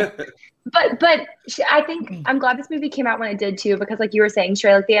 But I think I'm glad this movie came out when it did too, because like you were saying,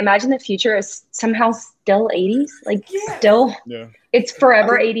 Sharai, like they imagine the future is somehow still 80s, like still, it's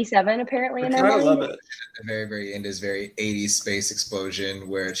forever 87 apparently in their mind. I love it. The very, very end is very 80s space explosion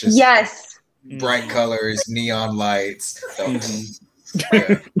where it's just bright colors, neon lights. I was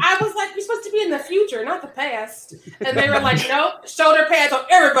like, you're supposed to be in the future, not the past, and they were like, nope, shoulder pads on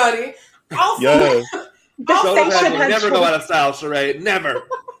everybody. Also. Shoulder pads will never go out of style, Sharai. Never.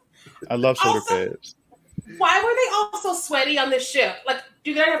 I love shoulder pads. Why were they all so sweaty on this ship? Like,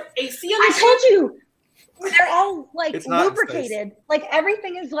 do they have AC on the ship? I told you. They're all like lubricated. Like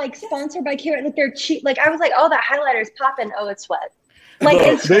everything is like sponsored by Kira. Like they're cheap. Like I was like, oh, that highlighter's popping. Oh, it's sweat. Like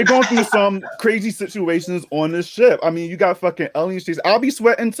look, they're going through some crazy situations on this ship. I mean, you got fucking alien states. I'll be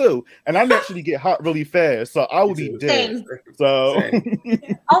sweating too, and I actually get hot really fast, so I will be dead. Same. So,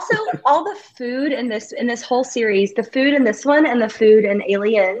 also, all the food in this whole series, the food in this one and the food in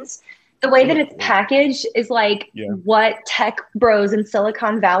Aliens, the way that it's packaged is like what tech bros in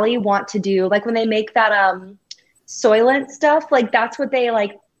Silicon Valley want to do. Like when they make that Soylent stuff, like that's what they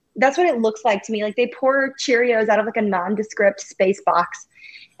like. That's what it looks like to me. Like they pour Cheerios out of like a nondescript space box.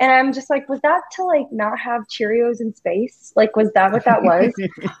 And I'm just like, was that to like not have Cheerios in space? Like, was that what that was?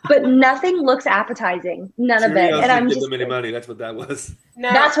 But nothing looks appetizing. None of it. And I'm give just them any money. That's what that was. No,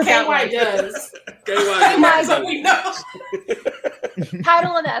 that's what KY does. KY, we know.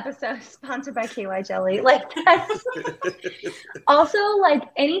 Title of the episode, sponsored by KY Jelly. Like that's also like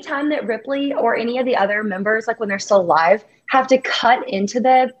anytime that Ripley or any of the other members, like when they're still alive, have to cut into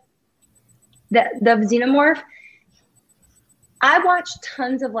the xenomorph. I watched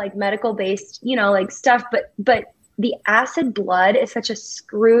tons of like medical based, like stuff, but the acid blood is such a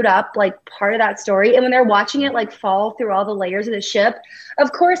screwed up like part of that story. And when they're watching it like fall through all the layers of the ship,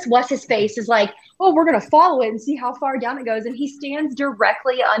 of course, what's his face is like, oh, we're gonna follow it and see how far down it goes, and he stands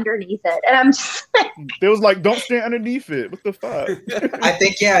directly underneath it, and I'm just like, they was like, don't stand underneath it. What the fuck? I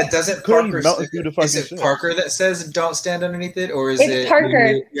think doesn't Parker? Is it Parker that says don't stand underneath it, or is it's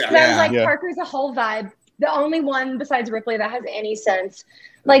Parker? Yeah. I was like, Parker's a whole vibe. The only one besides Ripley that has any sense.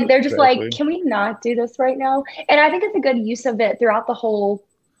 Like they're just like, can we not do this right now? And I think it's a good use of it throughout the whole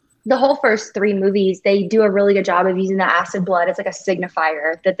first 3 movies. They do a really good job of using the acid blood as like a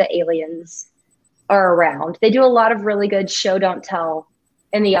signifier that the aliens are around. They do a lot of really good show don't tell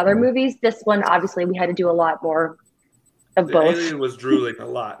in the other movies. This one, obviously, we had to do a lot more of both. The alien was drooling a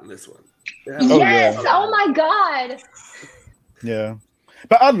lot in this one. Yes. Oh my God. Yeah.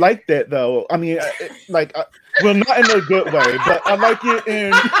 But I like that though. I mean, Well, not in a good way, but I like it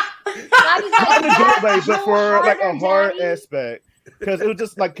in not in a good way, but for like a hard aspect. Because it was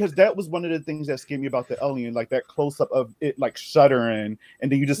just like that was one of the things that scared me about the alien, like that close up of it like shuddering,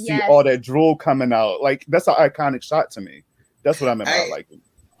 and then you just see all that drool coming out. Like that's an iconic shot to me. That's what I meant by liking.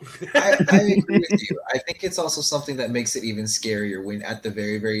 I agree with you. I think it's also something that makes it even scarier when at the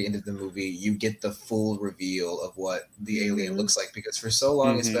very, very end of the movie you get the full reveal of what the alien looks like. Because for so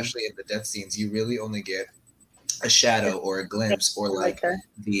long, especially in the death scenes, you really only get a shadow or a glimpse or like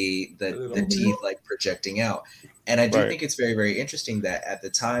the teeth like projecting out. And I do think it's very, very interesting that at the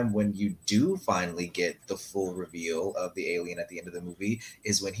time when you do finally get the full reveal of the alien at the end of the movie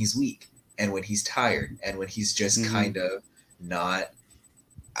is when he's weak and when he's tired and when he's just kind of not.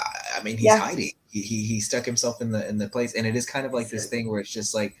 I mean, he's hiding. He stuck himself in the place, and it is kind of like this thing where it's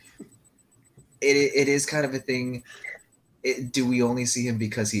just like it is kind of a thing. Do we only see him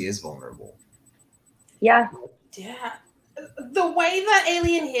because he is vulnerable? Yeah. The way that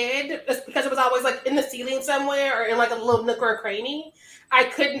alien hid is because it was always like in the ceiling somewhere or in like a little nook or a cranny. I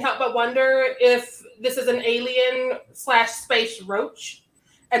couldn't help but wonder if this is an alien / space roach.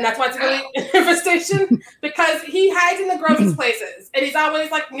 And that's why it's really an infestation, because he hides in the grossest places and he's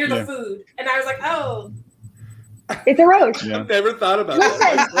always like near the food. And I was like, oh, it's a roach. I've never thought about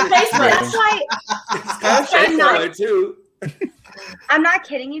that. That's why too. I'm not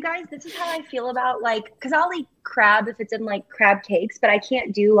kidding you guys. This is how I feel about because I'll eat crab if it's in like crab cakes, but I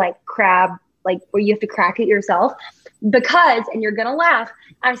can't do like crab like where you have to crack it yourself because, and you're gonna laugh,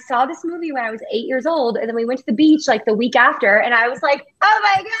 I saw this movie when I was 8 years old, and then we went to the beach like the week after, and I was like, oh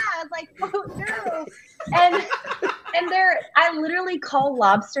my god, like oh no. And I literally call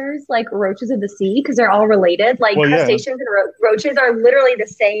lobsters like roaches of the sea because they're all related. Like crustaceans and roaches are literally the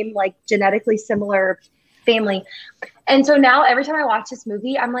same, like genetically similar family. And so now every time I watch this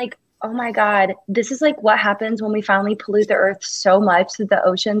movie, I'm like, oh my God, this is like what happens when we finally pollute the earth so much that the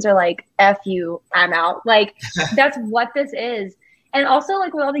oceans are like, F you, I'm out. Like that's what this is. And also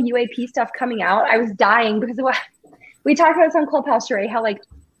like with all the UAP stuff coming out, I was dying because of what we talked about this on Clubhouse, Sharai, how like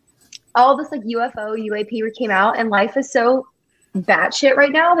all this like UFO, UAP came out, and life is so batshit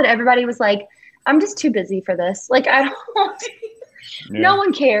right now that everybody was like, I'm just too busy for this. Like I don't no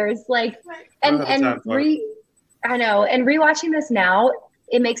one cares. Like I know. And rewatching this now,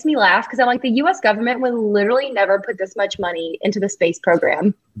 it makes me laugh because I'm like, the US government would literally never put this much money into the space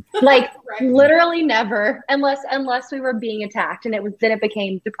program. Like literally never, unless we were being attacked, and then it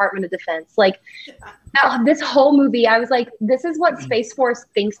became Department of Defense. Like this whole movie, I was like, this is what Space Force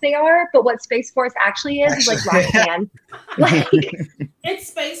thinks they are, but what Space Force actually is like Roxanne. Like it's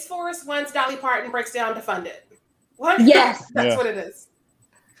Space Force once Dolly Parton breaks down to fund it. What? Yes. That's what it is.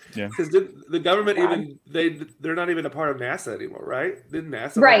 Yeah, because the government they're not even a part of NASA anymore, right? Didn't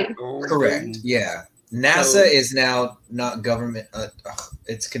NASA correct? Yeah, NASA is now not government.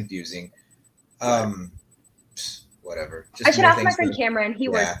 It's confusing. Whatever. Just I should ask my friend Cameron. He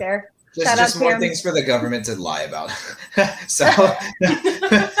works there. Just more things for the government to lie about. So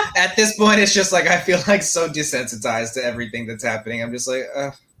at this point, it's just like I feel like so desensitized to everything that's happening. I'm just like,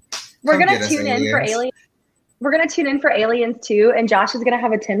 we're gonna tune in for Aliens. We're going to tune in for Aliens too, and Josh is going to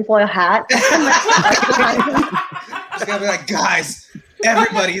have a tinfoil hat. He's going to be like, guys,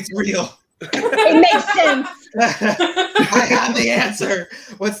 everybody, it's real. It makes sense. I have the answer.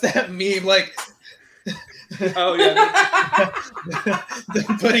 What's that meme? Like, oh, yeah.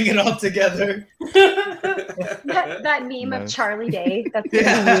 Putting it all together. That meme of Charlie Day. That's going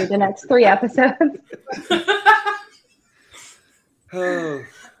to be the next 3 episodes. Oh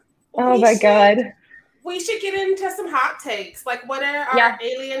my God. We should get into some hot takes. Like, what are our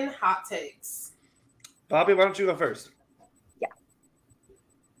alien hot takes? Bobby, why don't you go first? Yeah.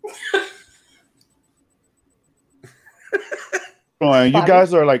 You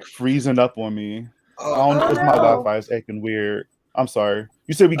guys are like freezing up on me. I don't know if my Wi-Fi is acting weird. I'm sorry.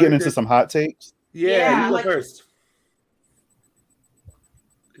 You said we getting into some hot takes? Yeah, you go first.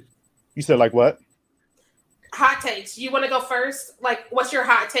 You said like what? Hot takes. You want to go first? Like, what's your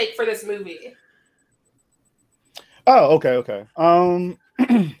hot take for this movie? Oh, okay. I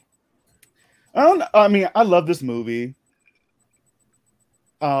don't know. I mean, I love this movie.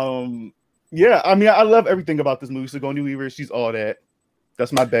 Yeah, I mean, I love everything about this movie. Sigourney Weaver, she's all that.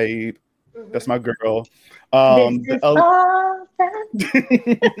 That's my babe. That's my girl. And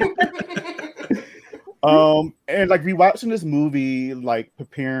like rewatching this movie, like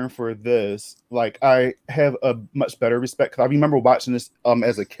preparing for this, like I have a much better respect because I remember watching this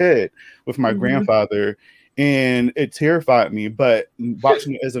as a kid with my grandfather, and it terrified me. But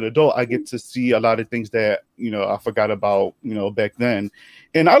watching it as an adult, I get to see a lot of things that I forgot about back then,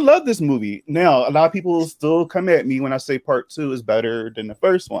 and I love this movie. Now, a lot of people still come at me when I say part 2 is better than the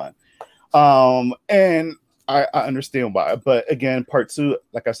first one, and I understand why. But again, part 2,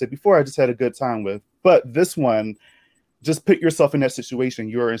 like I said before, I just had a good time with. But this one, just put yourself in that situation.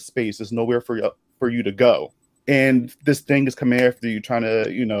 You're in space. There's nowhere for you to go. And this thing is coming after you, trying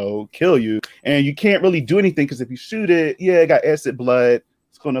to, kill you. And you can't really do anything because if you shoot it, it got acid blood.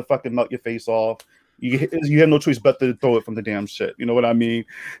 It's going to fucking melt your face off. You have no choice but to throw it from the damn shit. You know what I mean?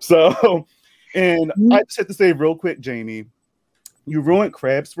 So, and I just have to say real quick, Jamie, you ruined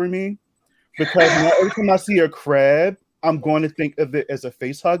crabs for me. Because now every time I see a crab, I'm going to think of it as a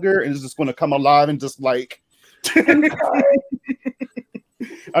face hugger, and it's just going to come alive and just like.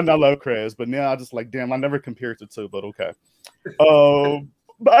 I love crabs, but now I just like, damn, I never compared the two, but okay.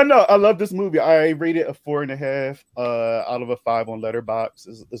 But I know I love this movie. I rate it a 4.5 out of a 5 on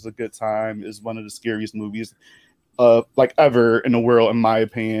Letterboxd. It's a good time. It's one of the scariest movies like ever in the world, in my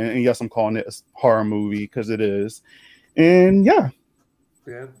opinion. And yes, I'm calling it a horror movie because it is. And yeah.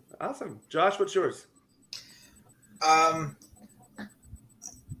 Awesome. Josh, what's yours? I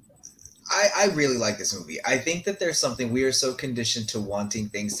really like this movie. I think that there's something, we are so conditioned to wanting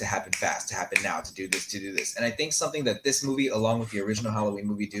things to happen fast, to happen now, to do this. And I think something that this movie, along with the original Halloween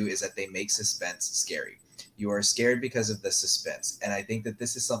movie, do is that they make suspense scary. You are scared because of the suspense. And I think that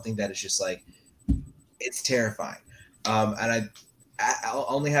this is something that is just like, it's terrifying. And I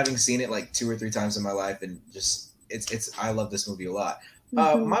only having seen it like 2 or 3 times in my life, and just, I love this movie a lot.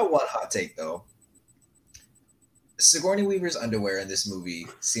 My one hot take though, Sigourney Weaver's underwear in this movie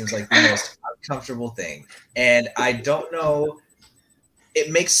seems like the most uncomfortable thing. And I don't know, it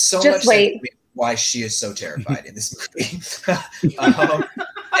makes so much sense to me why she is so terrified in this movie.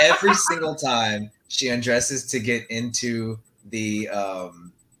 Every single time she undresses to get into the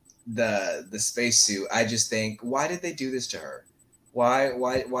spacesuit, I just think, why did they do this to her? Why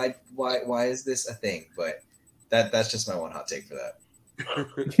is this a thing? But that's just my one hot take for that.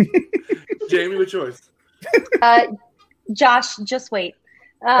 Jamie, what's yours? Josh, just wait.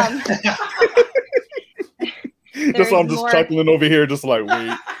 That's why I'm just chuckling over here, just like,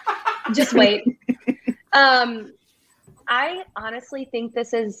 wait. Just wait. I honestly think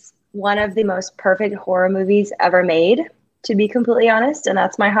this is one of the most perfect horror movies ever made, to be completely honest, and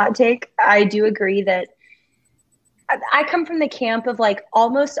that's my hot take. I do agree that I come from the camp of like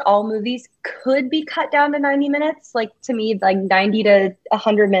almost all movies could be cut down to 90 minutes. Like to me, like 90 to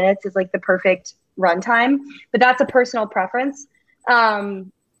 100 minutes is like the perfect runtime, but that's a personal preference. But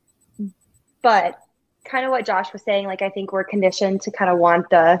kind of what Josh was saying, like I think we're conditioned to kind of want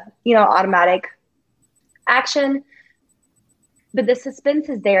the, automatic action, but the suspense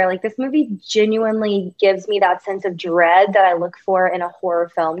is there. Like this movie genuinely gives me that sense of dread that I look for in a horror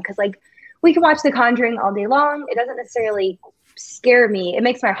film. Because like we can watch The Conjuring all day long. It doesn't necessarily scare me. It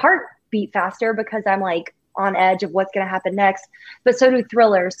makes my heart beat faster because I'm like on edge of what's going to happen next. But so do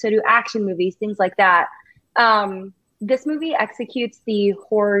thrillers, so do action movies, things like that. This movie executes the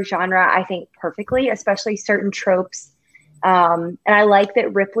horror genre, I think, perfectly, especially certain tropes. And I like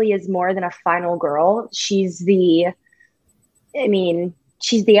that Ripley is more than a final girl. She's the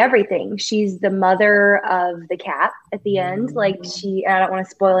everything. She's the mother of the cat at the end. Like I don't want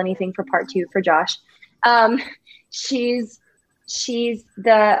to spoil anything for part 2 for Josh. She's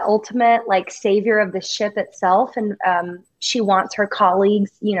the ultimate like savior of the ship itself. And she wants her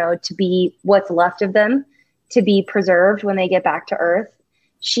colleagues, to be what's left of them to be preserved when they get back to Earth.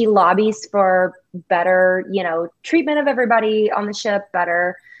 She lobbies for better, treatment of everybody on the ship,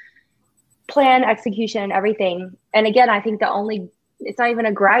 better plan, execution, everything. And again, I think it's not even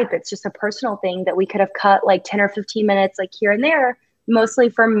a gripe. It's just a personal thing that we could have cut like 10 or 15 minutes, like here and there, mostly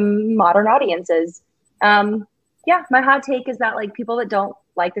for modern audiences. Yeah, my hot take is that like people that don't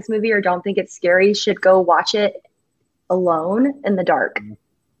like this movie or don't think it's scary should go watch it alone in the dark.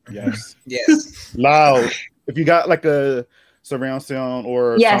 Yes. Yes. Loud. If you got like a surround sound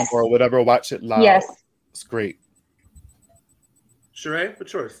or sound or whatever, watch it loud. Yes. It's great. Sharai,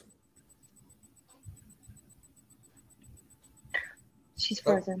 what's yours? She's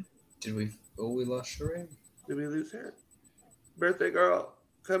frozen. We lost Sharai? Did we lose her? Birthday girl,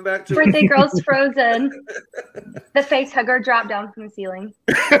 come back to Birthday girl's frozen. The face hugger dropped down from the ceiling.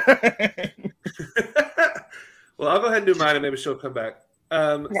 Well, I'll go ahead and do mine and maybe she'll come back.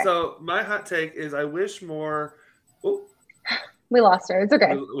 Okay. So my hot take is I wish more. Oh, we lost her. It's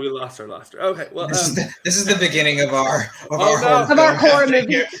okay. We lost her. Okay. Well, this is the beginning of our horror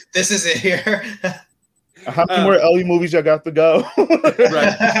movie. This is it here. How many more Ellie movies y'all got to go?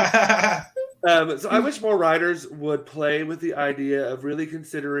 Right. So I wish more writers would play with the idea of really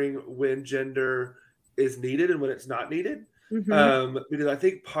considering when gender is needed and when it's not needed. Because I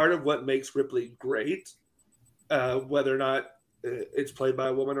think part of what makes Ripley great, whether or not it's played by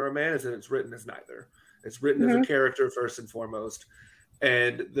a woman or a man, is that it's written as neither. It's written as a character first and foremost.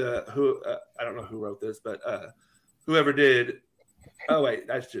 And I don't know who wrote this, but whoever did, oh wait,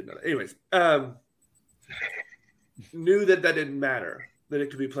 I should know that. Anyways, knew that didn't matter, that it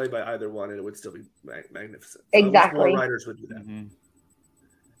could be played by either one and it would still be magnificent. So exactly. More writers would do that.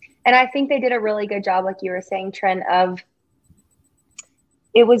 And I think they did a really good job, like you were saying, Trent, of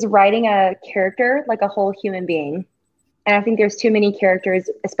it was writing a character like a whole human being. And I think there's too many characters,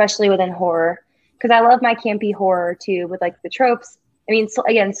 especially within horror, because I love my campy horror too, with like the tropes. I mean,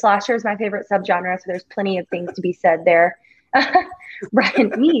 again, slasher is my favorite subgenre, so there's plenty of things to be said there.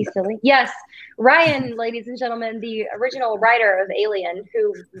 Ryan, me, silly. Yes, Ryan, ladies and gentlemen, the original writer of Alien,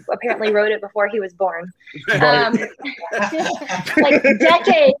 who apparently wrote it before he was born. Like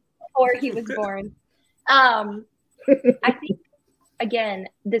decades before he was born. I think, again,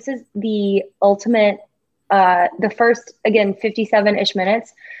 this is the ultimate, the first, again, 57-ish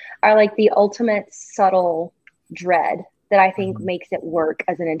minutes are like the ultimate subtle dread that I think makes it work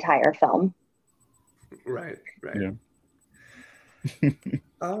as an entire film. Right. Yeah.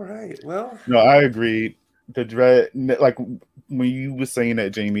 All right. Well, no, I agree. The dread, like when you were saying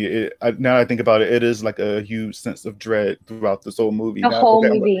that, Jamie, now I think about it, it is like a huge sense of dread throughout this whole movie. The whole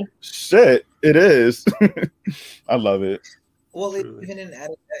movie. Like, shit, it is. I love it. Well, even in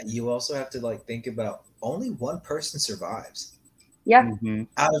adding that, you also have to like think about only one person survives. Yeah.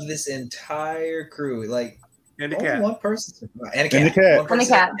 Out of this entire crew, like and only one person survives. And the cat. And the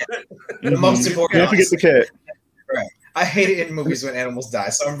cat. The most important. Don't forget the cat. Right. I hate it in movies when animals die,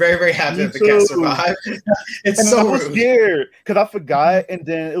 so I'm very, very happy that the cat survived. It's so I was rude. scared because I forgot, and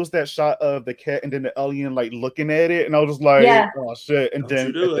then it was that shot of the cat and then the alien like looking at it, and I was just like, oh shit. And then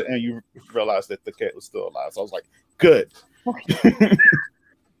at the end you realized that the cat was still alive. So I was like, good.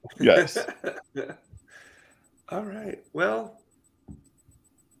 Yes. All right. Well,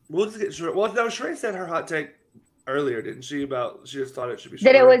 we'll just get Sharai. Well, no, Sharai said her hot take earlier, didn't she? About she just thought it should be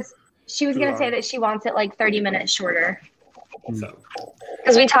shorter. That it was. She was going to say that she wants it like 30 minutes shorter. So,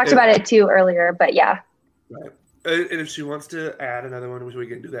 because we talked about it too earlier, but yeah. Right. And if she wants to add another one, we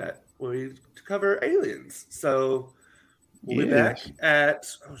can do that when we cover Aliens. So we'll be back at,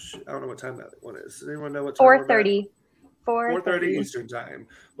 I don't know what time that one is. Does anyone know what time? 4:30. 4:30 Eastern time.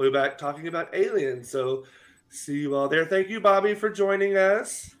 We'll be back talking about Aliens. So see you all there. Thank you, Bobby, for joining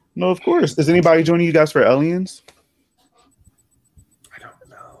us. No, of course. Is anybody joining you guys for Aliens?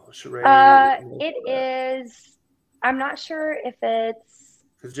 Sharai, it is. I'm not sure if it's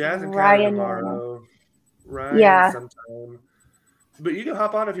because Jazz and Ryan tomorrow. Ryan sometime. But you can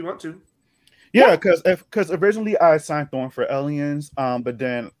hop on if you want to. Yeah, because originally I signed on for Aliens, but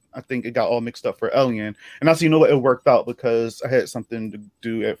then I think it got all mixed up for Alien, and also, you know what, it worked out because I had something to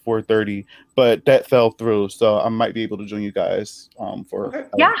do at 4:30, but that fell through, so I might be able to join you guys for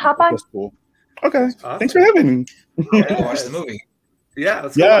hop on. That's cool. Okay, awesome. Thanks for having me. Watch the movie. Yeah,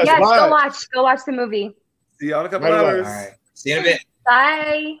 let's go. Go watch the movie. See you all in a couple hours. All right. See you in a bit.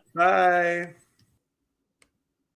 Bye. Bye.